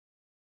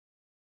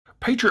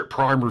Patriot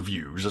Prime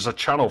Reviews is a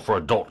channel for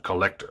adult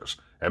collectors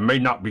and may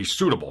not be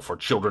suitable for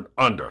children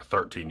under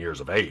 13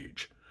 years of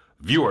age.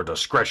 Viewer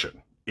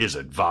discretion is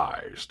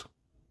advised.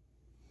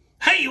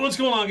 Hey, what's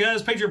going on,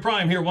 guys? Patriot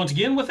Prime here once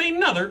again with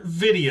another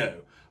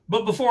video.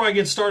 But before I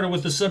get started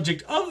with the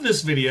subject of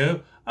this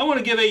video, I want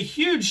to give a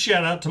huge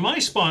shout out to my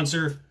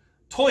sponsor,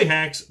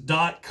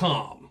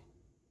 Toyhax.com.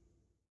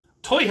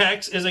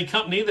 Toyhax is a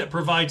company that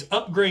provides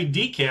upgrade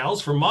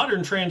decals for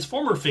modern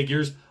Transformer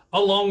figures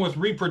along with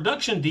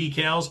reproduction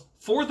decals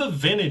for the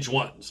vintage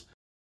ones.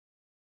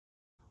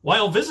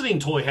 While visiting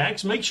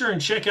Toyhax, make sure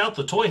and check out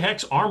the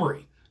Toyhax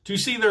Armory to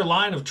see their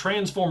line of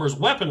Transformers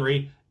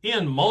weaponry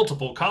in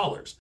multiple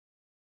colors,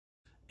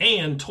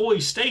 and toy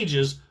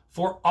stages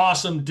for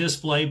awesome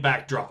display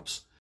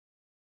backdrops.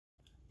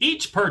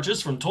 Each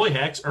purchase from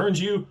Toyhax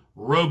earns you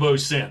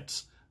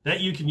RoboCents that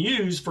you can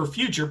use for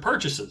future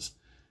purchases.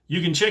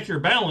 You can check your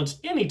balance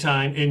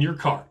anytime in your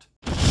cart.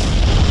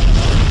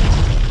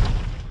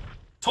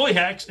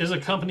 Toyhax is a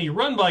company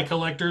run by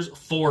collectors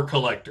for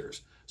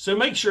collectors, so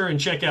make sure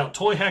and check out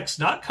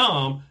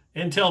Toyhax.com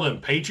and tell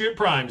them Patriot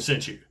Prime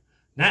sent you.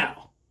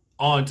 Now,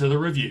 on to the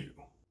review.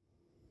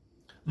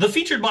 The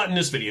featured bot in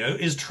this video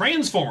is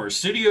Transformers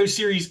Studio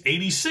Series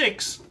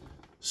 86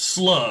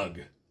 Slug,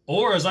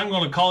 or as I'm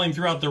going to call him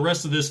throughout the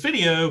rest of this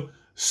video,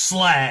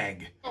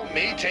 SLAG. Allow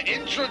me to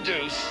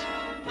introduce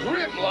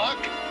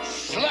Grimlock,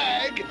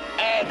 Slag,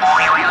 and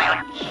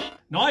Sludge.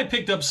 Now I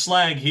picked up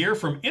SLAG here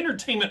from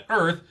Entertainment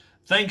Earth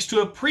thanks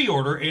to a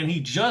pre-order, and he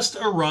just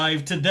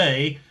arrived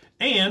today,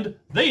 and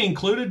they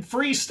included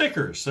free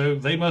stickers, so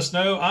they must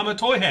know I'm a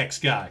Toyhax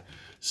guy.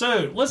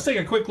 So let's take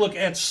a quick look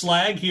at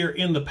SLAG here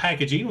in the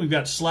packaging. We've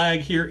got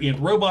SLAG here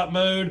in robot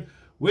mode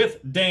with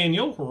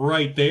Daniel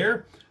right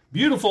there.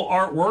 Beautiful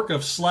artwork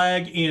of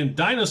SLAG in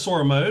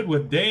dinosaur mode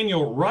with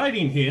Daniel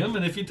riding him,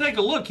 and if you take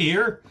a look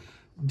here,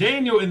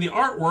 Daniel in the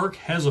artwork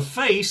has a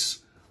face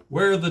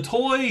where the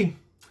toy,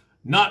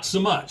 not so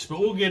much, but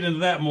we'll get into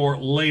that more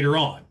later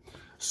on.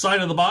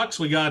 Side of the box,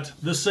 we got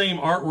the same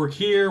artwork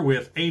here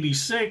with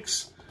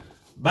 86.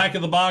 Back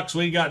of the box,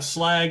 we got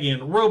SLAG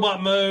in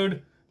robot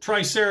mode,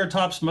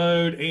 Triceratops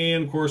mode,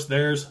 and of course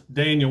there's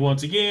Daniel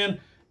once again.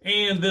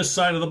 And this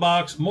side of the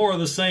box, more of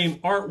the same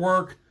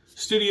artwork,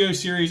 Studio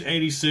Series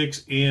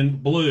 86 in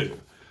blue.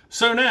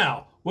 So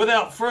now,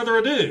 without further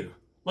ado,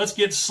 let's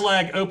get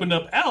SLAG opened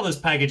up out of this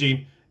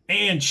packaging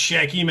and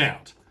check him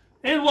out.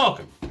 And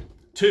welcome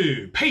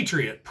to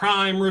Patriot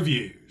Prime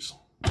Reviews.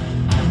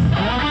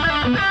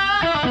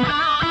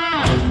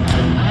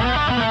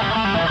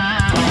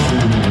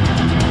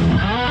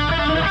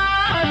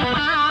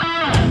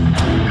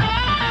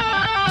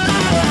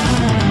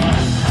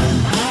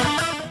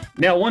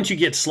 Now, once you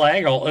get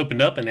SLAG all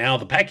opened up and out of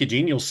the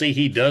packaging, you'll see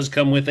he does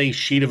come with a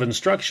sheet of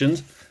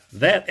instructions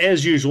that,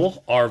 as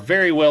usual, are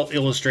very well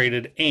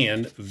illustrated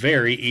and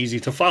very easy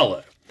to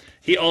follow.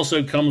 He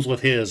also comes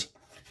with his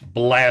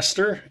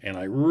blaster, and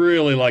I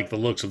really like the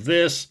looks of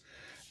this,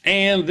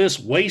 and this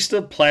waste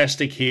of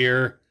plastic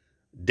here,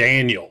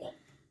 Daniel.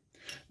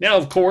 Now,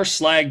 of course,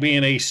 SLAG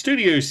being a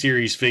Studio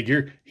Series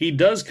figure, he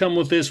does come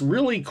with this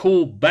really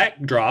cool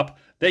backdrop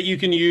that you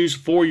can use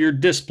for your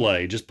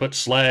display. Just put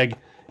SLAG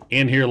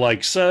in here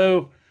like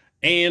so,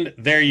 and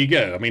there you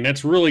go. I mean,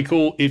 that's really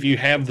cool if you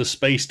have the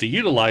space to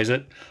utilize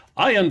it.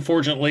 I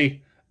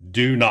unfortunately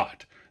do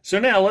not. So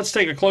now let's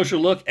take a closer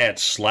look at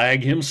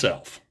SLAG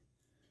himself.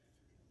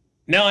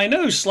 Now, I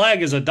know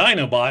SLAG is a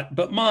Dinobot,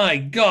 but my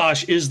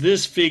gosh, is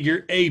this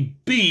figure a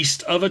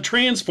beast of a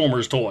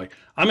Transformers toy.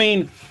 I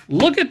mean,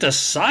 look at the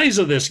size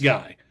of this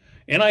guy.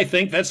 And I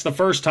think that's the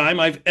first time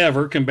I've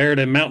ever compared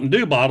a Mountain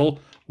Dew bottle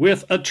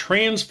with a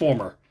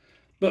Transformer.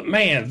 But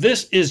man,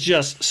 this is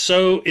just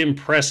so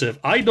impressive.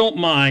 I don't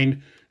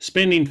mind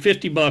spending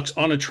 50 bucks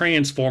on a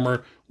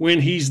Transformer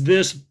when he's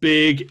this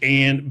big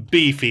and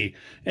beefy.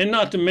 And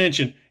not to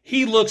mention,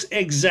 he looks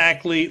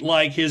exactly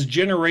like his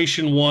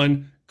Generation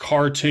 1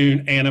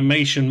 cartoon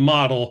animation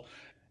model,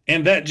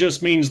 and that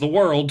just means the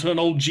world to an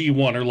old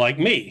G1er like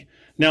me.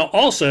 Now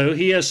also,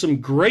 he has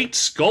some great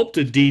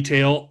sculpted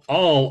detail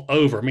all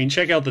over. I mean,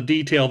 check out the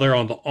detail there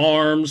on the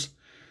arms,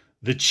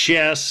 the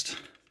chest,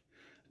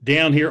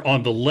 down here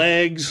on the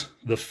legs,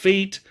 the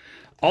feet.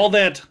 All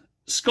that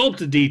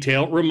sculpted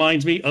detail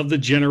reminds me of the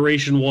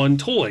Generation 1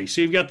 toy.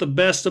 So you've got the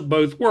best of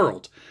both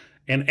worlds.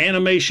 An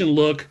animation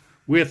look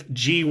with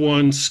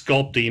G1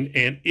 sculpting,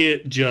 and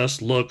it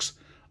just looks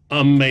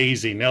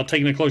amazing. Now,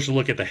 taking a closer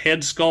look at the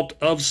head sculpt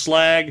of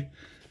SLAG,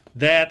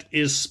 that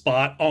is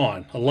spot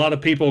on. A lot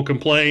of people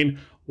complain,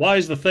 why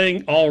is the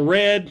thing all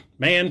red?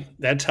 Man,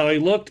 that's how he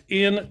looked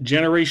in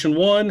Generation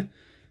 1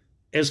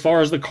 as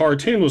far as the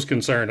cartoon was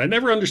concerned. I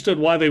never understood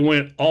why they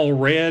went all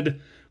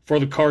red for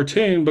the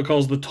cartoon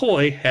because the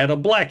toy had a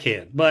black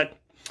head. But,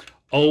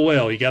 oh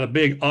well, you got a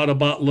big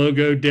Autobot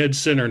logo dead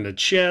center in the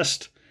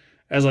chest.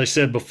 As I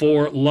said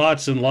before,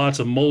 lots and lots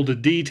of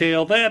molded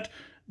detail. That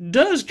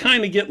does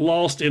kind of get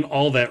lost in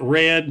all that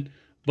red,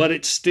 but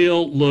it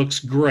still looks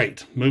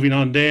great. Moving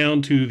on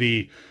down to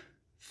the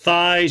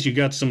thighs, you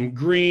got some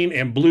green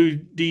and blue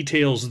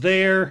details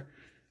there.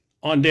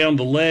 on down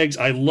the legs.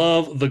 I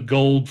love the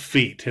gold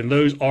feet, and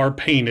those are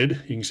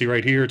painted. You can see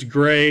right here it's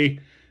gray,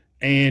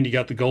 and you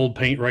got the gold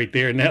paint right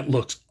there, and that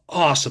looks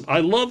awesome.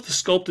 I love the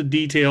sculpted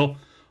detail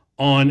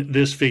on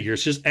this figure.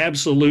 It's just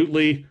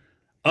absolutely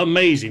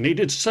amazing. They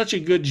did such a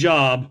good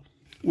job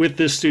with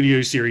this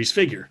Studio Series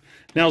figure.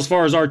 Now, as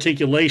far as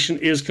articulation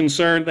is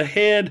concerned, the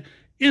head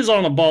is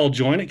on a ball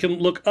joint. It can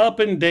look up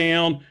and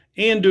down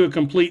and do a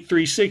complete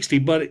 360,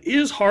 but it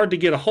is hard to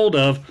get a hold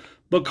of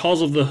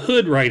because of the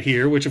hood right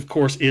here, which of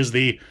course is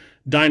the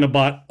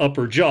Dinobot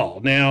upper jaw.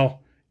 Now,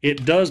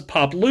 it does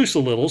pop loose a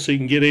little, so you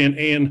can get in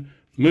and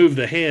move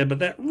the head, but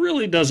that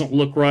really doesn't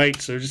look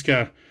right, so just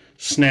kind of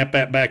snap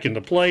that back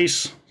into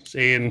place,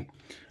 and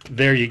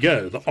there you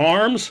go. The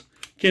arms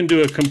can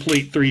do a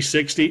complete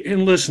 360,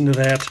 and listen to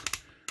that.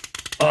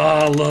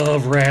 I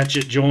love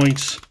ratchet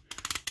joints.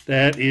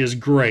 That is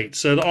great.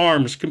 So the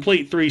arms,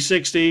 complete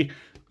 360.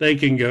 They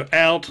can go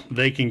out,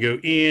 they can go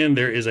in.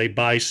 There is a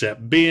bicep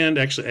bend,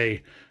 actually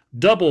a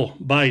double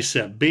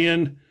bicep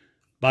bend,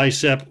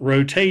 bicep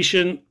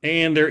rotation,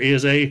 and there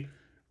is a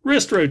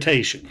wrist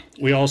rotation.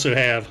 We also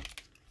have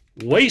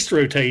waist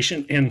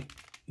rotation, and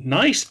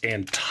nice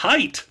and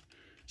tight.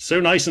 So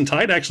nice and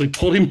tight, actually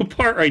pulled him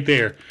apart right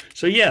there.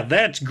 So yeah,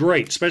 that's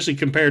great, especially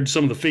compared to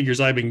some of the figures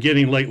I've been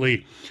getting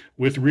lately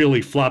with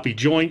really floppy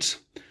joints.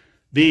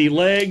 The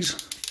legs,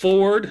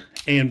 forward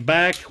and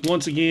back,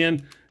 once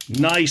again,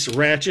 nice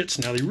ratchets.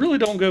 Now, they really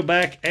don't go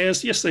back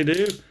as, yes, they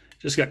do.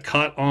 Just got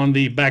caught on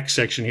the back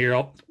section here,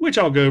 which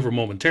I'll go over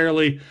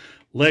momentarily.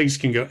 Legs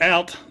can go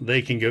out,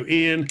 they can go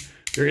in.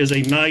 There is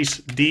a nice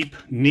deep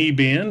knee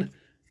bend,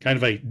 kind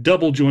of a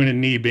double jointed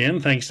knee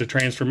bend, thanks to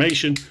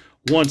transformation.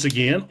 Once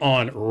again,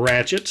 on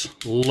ratchets,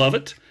 love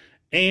it.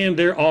 And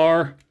there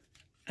are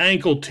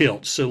ankle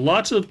tilts, so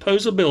lots of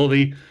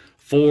posability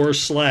for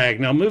Slag.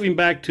 Now, moving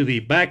back to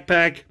the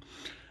backpack,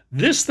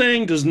 this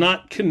thing does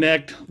not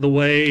connect the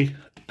way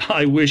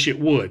I wish it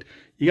would.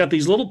 You got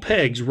these little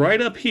pegs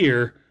right up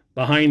here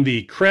behind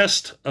the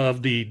crest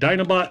of the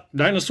Dinobot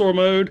Dinosaur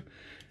Mode.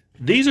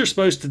 These are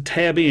supposed to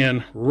tab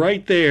in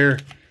right there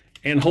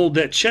and hold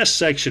that chest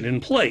section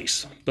in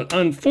place. But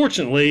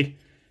unfortunately,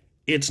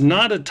 it's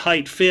not a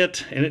tight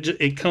fit, and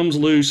it comes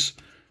loose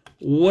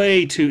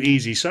way too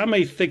easy. So I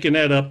may thicken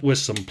that up with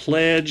some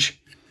pledge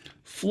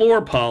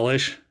floor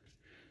polish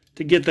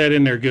to get that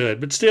in there good.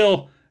 But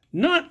still,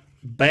 not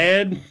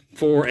bad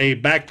for a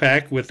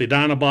backpack with the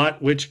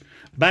Dinobot, which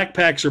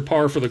backpacks are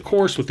par for the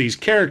course with these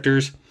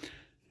characters.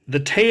 The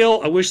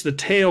tail, I wish the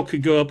tail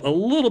could go up a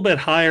little bit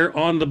higher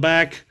on the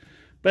back,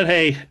 but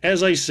hey,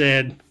 as I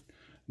said,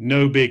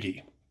 no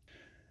biggie.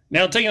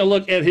 Now, taking a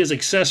look at his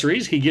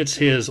accessories, he gets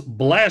his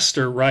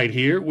blaster right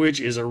here, which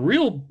is a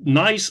real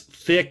nice,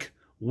 thick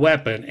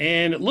weapon,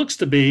 and it looks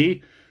to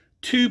be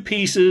two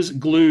pieces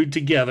glued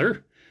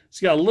together.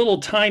 It's got a little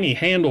tiny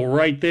handle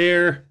right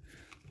there,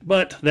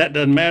 but that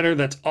doesn't matter.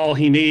 That's all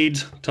he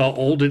needs to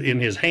hold it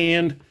in his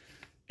hand,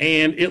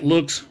 and it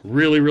looks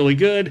really, really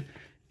good,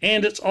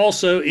 and it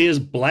also is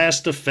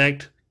blast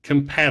effect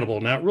compatible.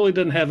 Now, it really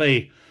doesn't have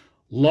a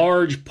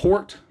large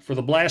port for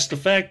the blast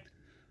effect,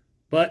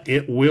 but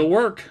it will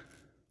work.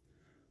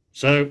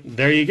 So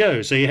there you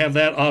go. So you have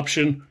that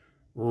option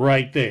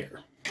right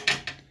there.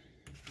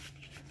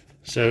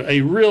 So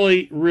a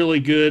really, really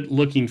good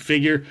looking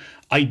figure.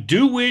 I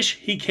do wish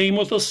he came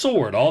with a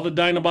sword. All the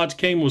Dinobots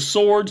came with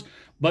swords,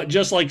 but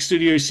just like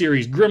Studio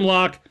Series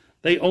Grimlock,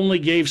 they only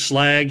gave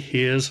Slag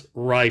his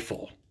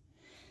rifle.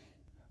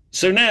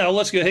 So now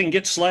let's go ahead and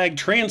get Slag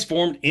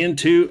transformed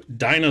into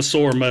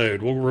Dinosaur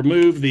Mode. We'll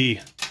remove the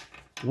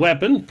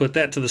weapon, put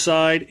that to the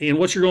side, and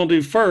what you're going to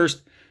do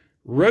first,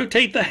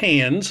 rotate the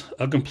hands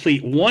a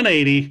complete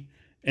 180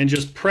 and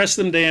just press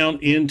them down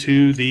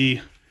into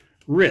the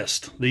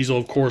wrist. These will,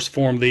 of course,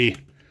 form the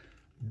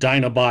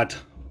Dinobot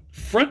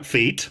front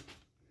feet.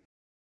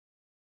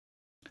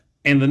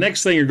 And the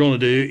next thing you're going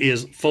to do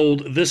is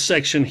fold this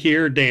section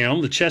here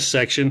down, the chest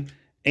section,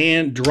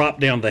 and drop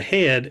down the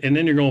head. And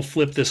then you're going to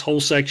flip this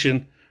whole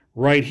section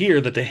right here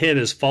that the head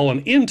has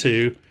fallen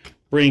into,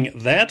 bring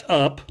that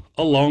up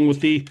along with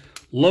the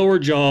lower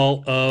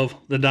jaw of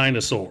the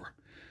dinosaur.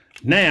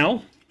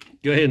 Now,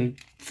 go ahead and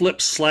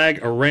flip Slag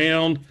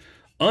around,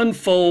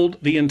 unfold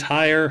the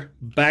entire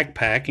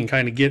backpack and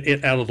kind of get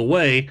it out of the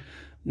way.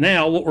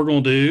 Now, what we're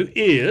going to do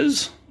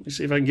is, let me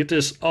see if I can get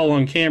this all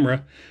on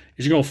camera,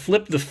 is you're going to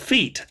flip the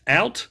feet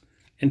out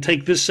and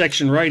take this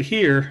section right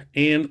here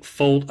and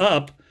fold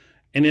up,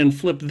 and then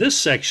flip this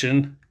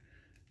section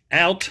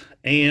out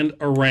and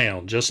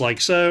around, just like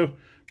so.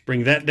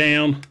 Bring that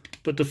down,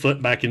 put the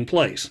foot back in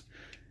place.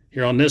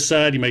 Here on this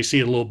side, you may see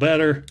it a little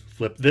better.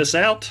 Flip this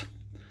out,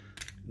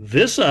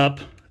 this up,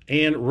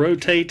 and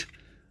rotate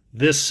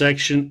this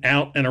section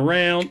out and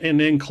around, and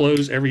then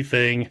close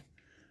everything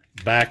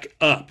back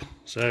up.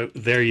 So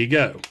there you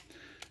go.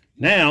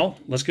 Now,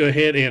 let's go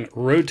ahead and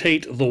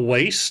rotate the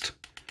waist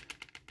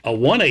a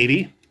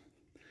 180.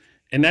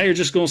 And now you're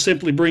just going to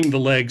simply bring the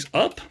legs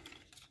up.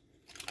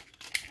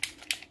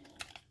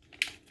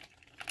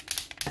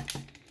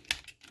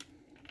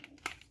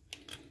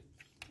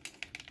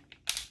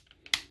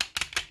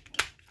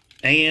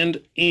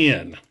 and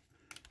in.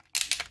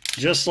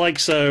 Just like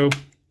so.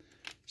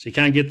 So you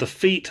kind of get the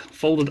feet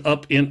folded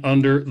up in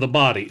under the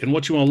body. And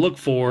what you want to look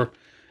for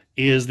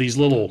is these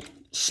little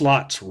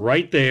slots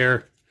right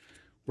there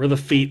where the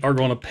feet are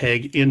going to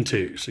peg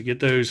into. So get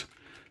those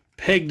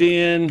pegged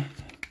in.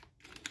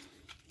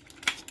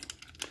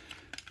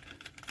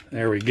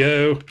 There we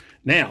go.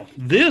 Now,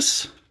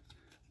 this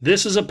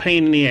is a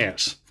pain in the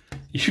ass.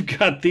 You've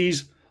got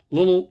these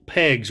little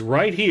pegs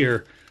right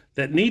here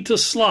that need to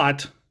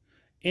slot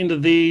into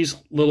these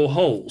little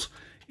holes.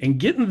 And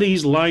getting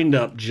these lined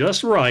up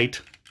just right,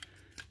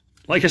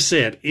 like I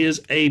said,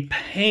 is a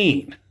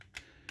pain.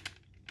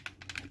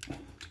 I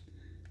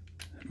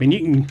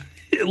mean,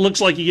 it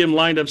looks like you get them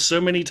lined up so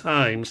many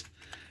times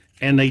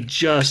and they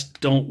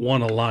just don't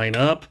want to line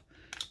up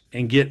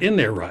and get in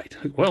there right.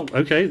 Well,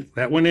 okay,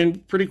 that went in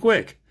pretty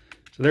quick.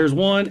 So there's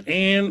one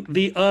and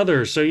the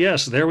other. So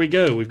yes, there we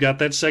go. We've got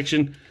that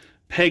section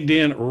pegged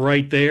in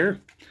right there.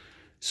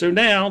 So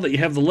now that you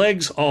have the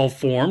legs all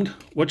formed,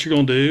 what you're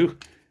going to do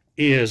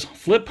is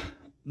flip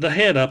the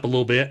head up a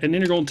little bit, and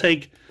then you're going to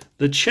take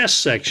the chest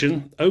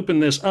section, open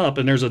this up,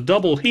 and there's a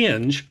double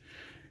hinge,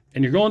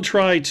 and you're going to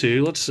try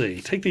to, let's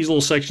see, take these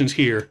little sections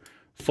here,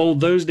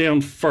 fold those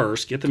down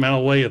first, get them out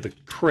of the way of the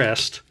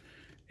crest,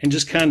 and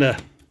just kind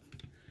of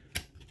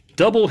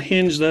double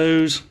hinge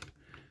those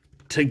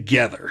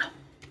together.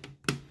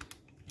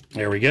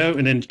 There we go.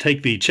 And then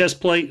take the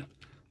chest plate,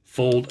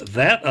 fold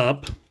that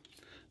up.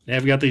 Now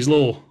I've got these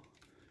little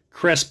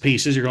crest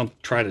pieces. You're going to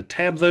try to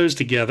tab those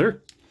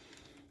together.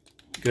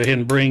 Go ahead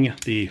and bring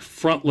the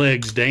front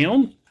legs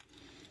down.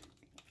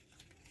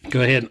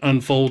 Go ahead and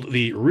unfold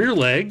the rear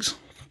legs.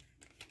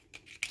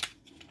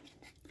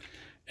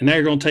 And now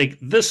you're going to take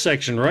this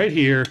section right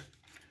here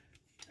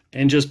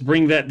and just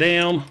bring that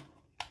down,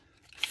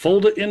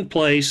 fold it in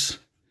place,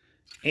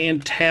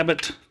 and tab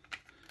it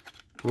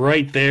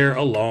right there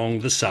along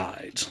the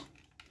sides.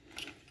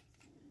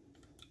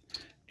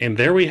 And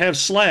there we have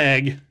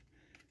Slag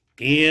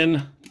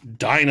in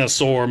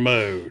dinosaur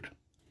mode.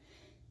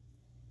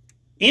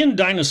 In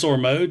dinosaur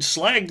mode,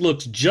 Slag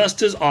looks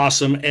just as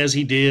awesome as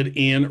he did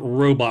in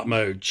robot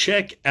mode.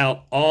 Check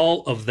out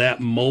all of that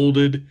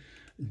molded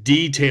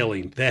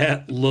detailing.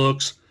 That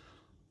looks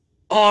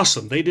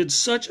awesome. They did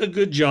such a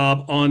good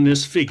job on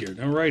this figure.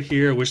 Now right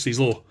here, I wish these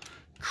little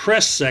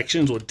crest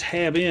sections would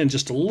tab in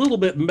just a little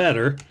bit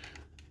better.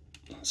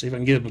 See if I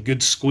can get a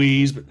good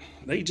squeeze, but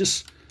they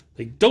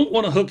don't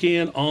want to hook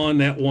in on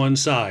that one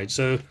side.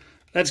 So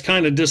that's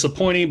kind of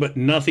disappointing, but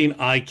nothing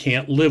I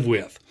can't live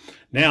with.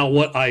 Now,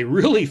 what I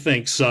really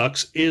think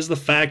sucks is the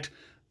fact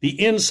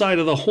the inside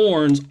of the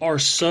horns are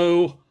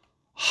so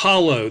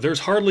hollow. There's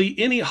hardly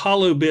any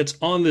hollow bits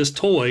on this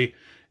toy,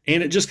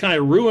 and it just kind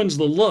of ruins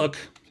the look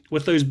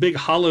with those big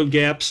hollow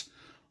gaps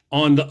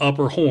on the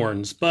upper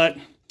horns. But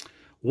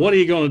what are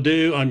you going to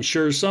do? I'm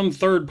sure some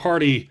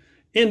third-party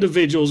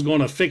individual is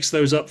going to fix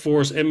those up for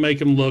us and make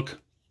them look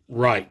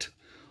right.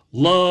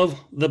 Love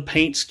the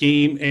paint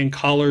scheme and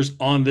colors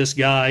on this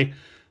guy.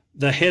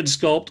 The head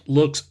sculpt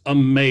looks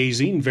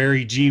amazing,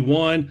 very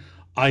G1.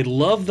 I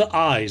love the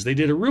eyes. They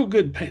did a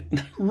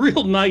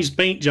real nice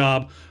paint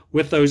job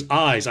with those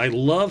eyes. I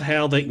love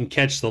how they can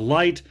catch the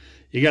light.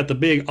 You got the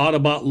big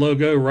Autobot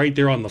logo right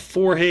there on the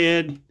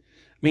forehead.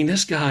 I mean,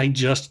 this guy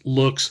just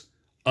looks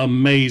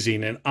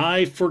amazing. And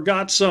I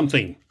forgot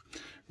something.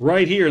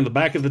 Right here in the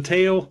back of the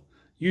tail,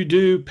 you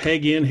do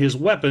peg in his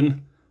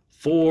weapon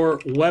for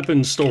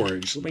weapon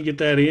storage. Let me get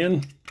that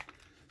in.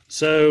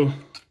 So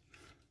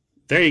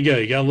there you go.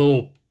 You got a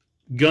little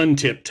gun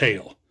tip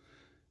tail.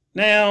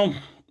 Now,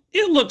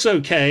 it looks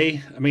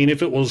okay. I mean, if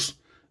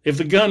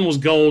the gun was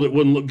gold, it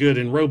wouldn't look good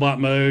in robot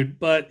mode,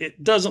 but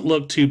it doesn't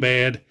look too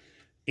bad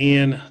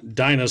in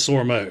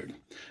dinosaur mode.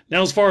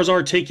 Now, as far as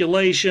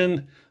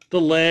articulation,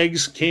 the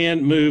legs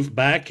can move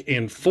back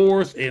and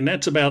forth, and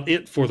that's about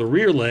it for the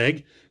rear leg.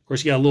 Of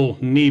course, you got a little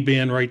knee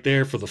bend right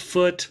there for the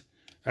foot.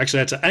 Actually,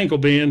 that's an ankle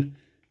bend.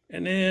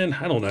 And then,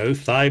 I don't know,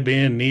 thigh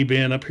bend, knee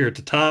bend up here at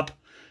the top.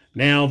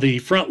 Now, the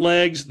front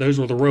legs, those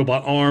were the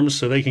robot arms,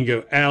 so they can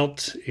go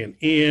out and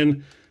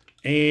in.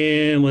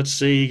 And let's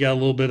see, you got a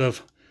little bit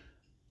of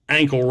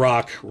ankle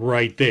rock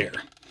right there.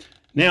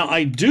 Now,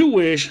 I do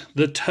wish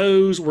the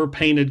toes were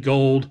painted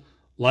gold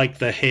like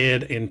the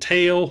head and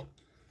tail,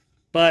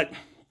 but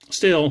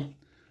still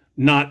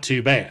not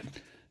too bad.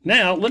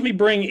 Now, let me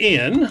bring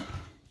in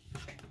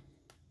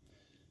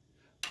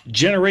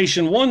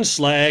Generation 1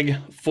 Slag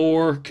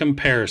for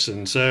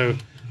comparison. So,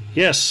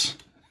 yes,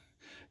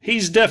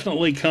 he's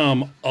definitely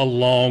come a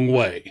long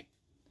way.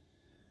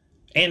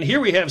 And here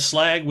we have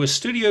Slag with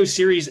Studio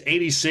Series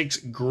 86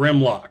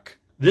 Grimlock.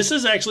 This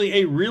is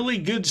actually a really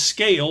good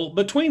scale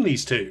between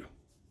these two.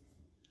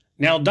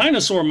 Now,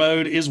 dinosaur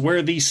mode is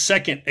where the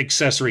second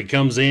accessory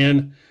comes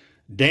in.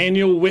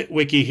 Daniel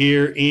Witwicky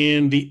here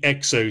in the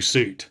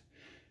exosuit.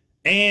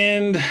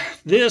 And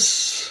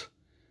this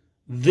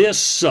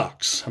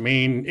sucks. I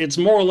mean, it's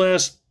more or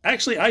less,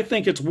 actually, I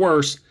think it's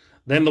worse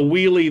than the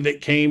wheelie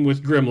that came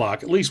with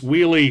Grimlock. At least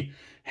wheelie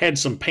had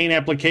some paint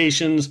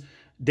applications.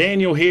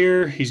 Daniel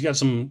here, he's got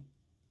some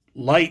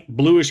light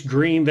bluish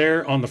green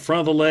there on the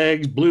front of the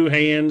legs, blue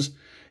hands,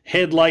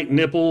 headlight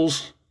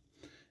nipples,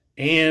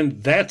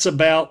 and that's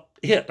about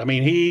it. I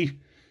mean, he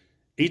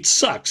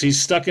sucks.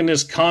 He's stuck in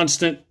this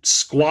constant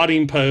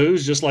squatting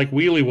pose, just like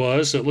Wheelie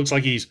was, so it looks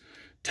like he's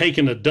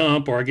taking a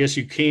dump, or I guess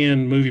you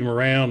can move him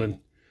around and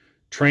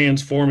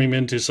transform him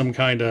into some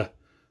kind of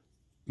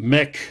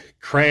mech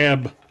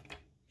crab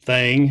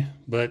thing.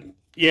 But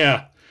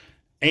yeah,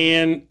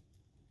 and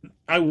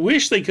I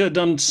wish they could have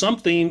done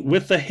something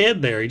with the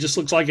head there. He just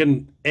looks like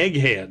an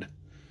egghead.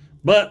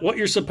 But what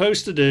you're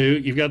supposed to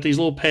do, you've got these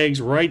little pegs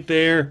right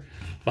there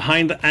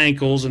behind the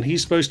ankles, and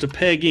he's supposed to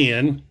peg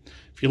in.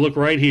 If you look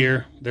right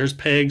here, there's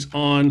pegs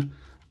on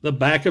the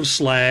back of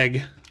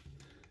Slag.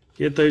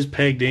 Get those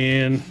pegged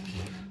in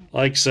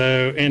like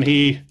so, and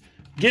he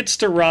gets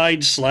to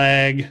ride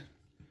Slag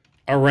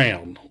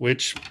around,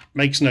 which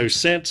makes no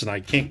sense, and I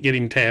can't get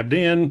him tabbed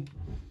in.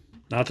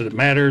 Not that it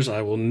matters.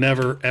 I will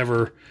never,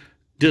 ever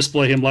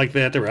display him like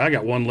that. There, I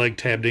got one leg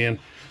tabbed in.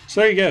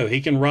 So there you go.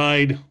 He can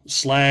ride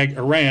Slag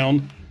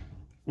around,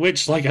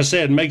 which, like I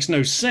said, makes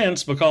no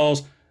sense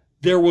because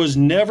there was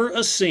never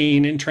a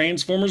scene in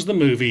Transformers the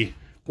movie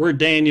where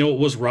Daniel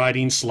was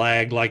riding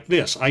Slag like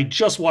this. I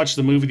just watched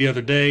the movie the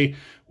other day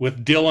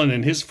with Dylan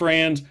and his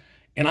friends,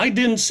 and I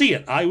didn't see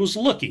it. I was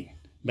looking.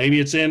 Maybe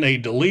it's in a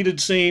deleted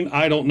scene.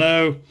 I don't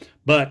know,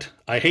 but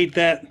I hate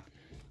that.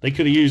 They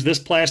could have used this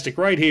plastic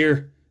right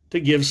here to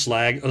give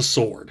Slag a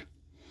sword.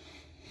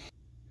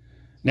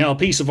 Now, a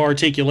piece of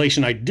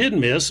articulation I did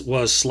miss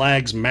was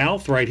Slag's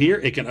mouth right here.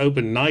 It can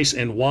open nice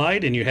and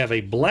wide, and you have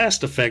a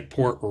blast effect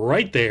port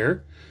right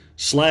there.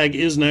 Slag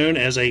is known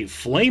as a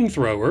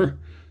flamethrower,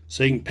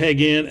 so you can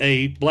peg in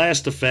a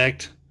blast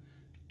effect,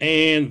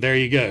 and there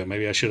you go.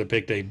 Maybe I should have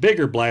picked a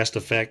bigger blast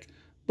effect,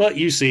 but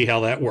you see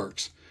how that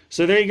works.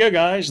 So there you go,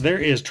 guys. There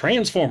is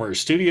Transformers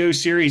Studio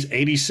Series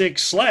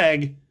 86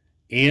 Slag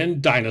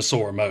in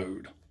dinosaur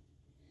mode.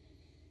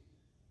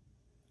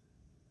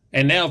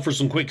 And now for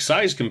some quick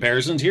size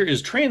comparisons. Here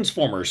is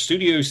Transformers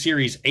Studio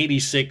Series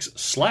 86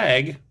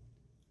 Slag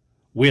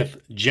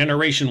with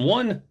Generation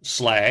 1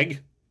 Slag,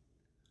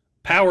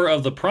 Power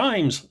of the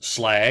Primes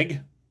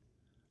Slag,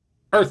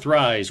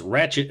 Earthrise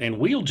Ratchet and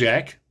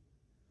Wheeljack,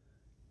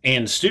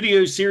 and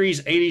Studio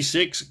Series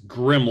 86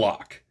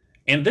 Grimlock.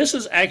 And this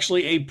is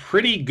actually a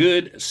pretty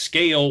good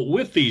scale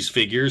with these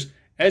figures,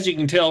 as you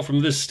can tell from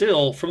this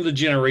still from the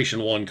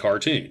Generation 1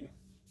 cartoon.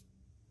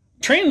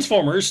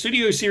 Transformers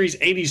Studio Series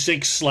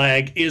 86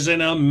 Slag is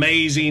an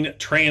amazing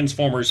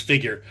Transformers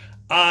figure.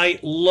 I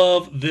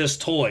love this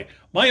toy.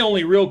 My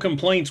only real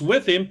complaints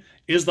with him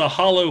is the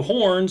hollow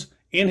horns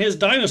in his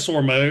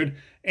dinosaur mode,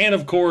 and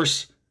of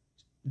course,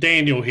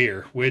 Daniel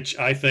here, which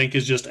I think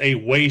is just a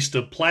waste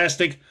of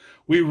plastic.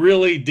 We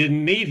really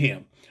didn't need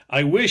him.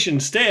 I wish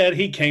instead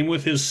he came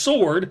with his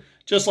sword,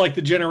 just like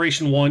the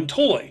Generation 1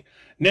 toy.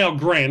 Now,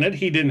 granted,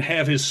 he didn't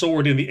have his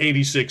sword in the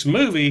 86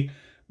 movie,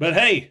 but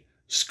hey,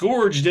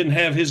 Scourge didn't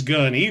have his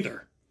gun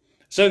either.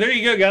 So there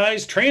you go,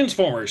 guys.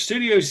 Transformers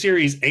Studio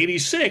Series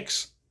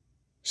 86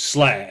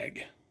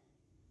 Slag.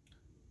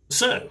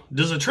 So,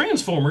 does a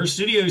Transformers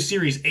Studio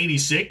Series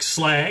 86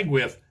 Slag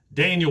with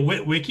Daniel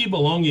Witwicky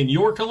belong in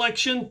your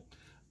collection?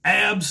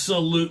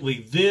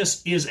 Absolutely.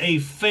 This is a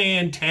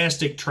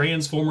fantastic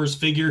Transformers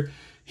figure.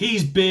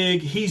 He's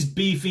big, he's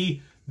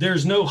beefy.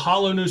 There's no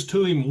hollowness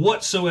to him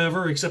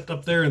whatsoever, except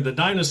up there in the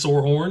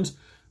dinosaur horns.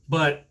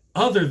 But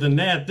other than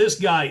that, this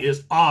guy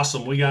is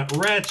awesome. We got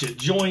ratchet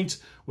joints.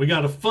 We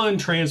got a fun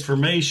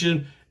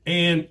transformation.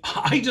 And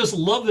I just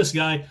love this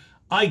guy.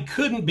 I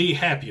couldn't be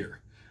happier.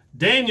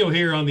 Daniel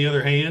here, on the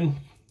other hand,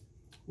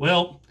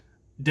 well,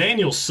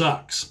 Daniel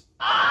sucks.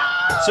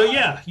 So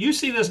yeah, you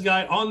see this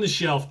guy on the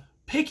shelf,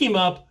 pick him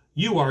up.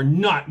 You are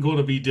not going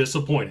to be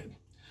disappointed.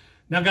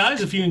 Now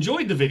guys, if you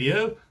enjoyed the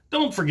video,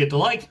 don't forget to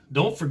like,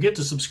 don't forget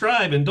to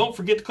subscribe, and don't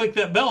forget to click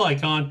that bell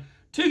icon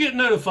to get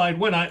notified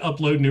when I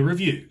upload new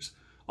reviews.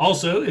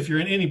 Also, if you're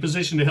in any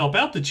position to help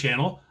out the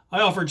channel,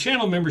 I offer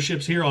channel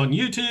memberships here on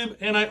YouTube,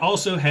 and I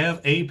also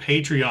have a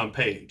Patreon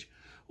page.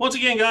 Once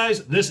again,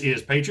 guys, this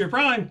is Patriot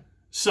Prime,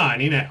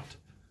 signing out.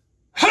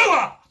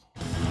 Hooah!